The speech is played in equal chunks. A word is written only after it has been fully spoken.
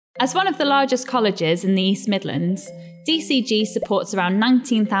As one of the largest colleges in the East Midlands, DCG supports around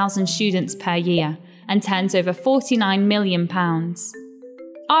 19,000 students per year and turns over £49 million.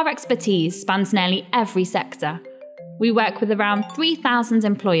 Our expertise spans nearly every sector. We work with around 3,000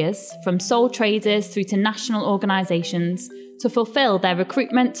 employers, from sole traders through to national organisations, to fulfil their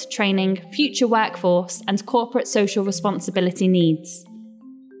recruitment, training, future workforce and corporate social responsibility needs.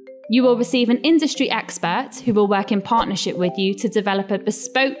 You will receive an industry expert who will work in partnership with you to develop a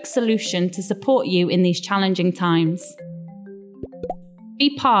bespoke solution to support you in these challenging times.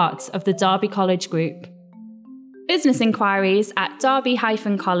 Be part of the Derby College Group. Business inquiries at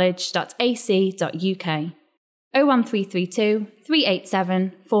derby-college.ac.uk 01332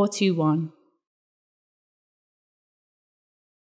 387 421.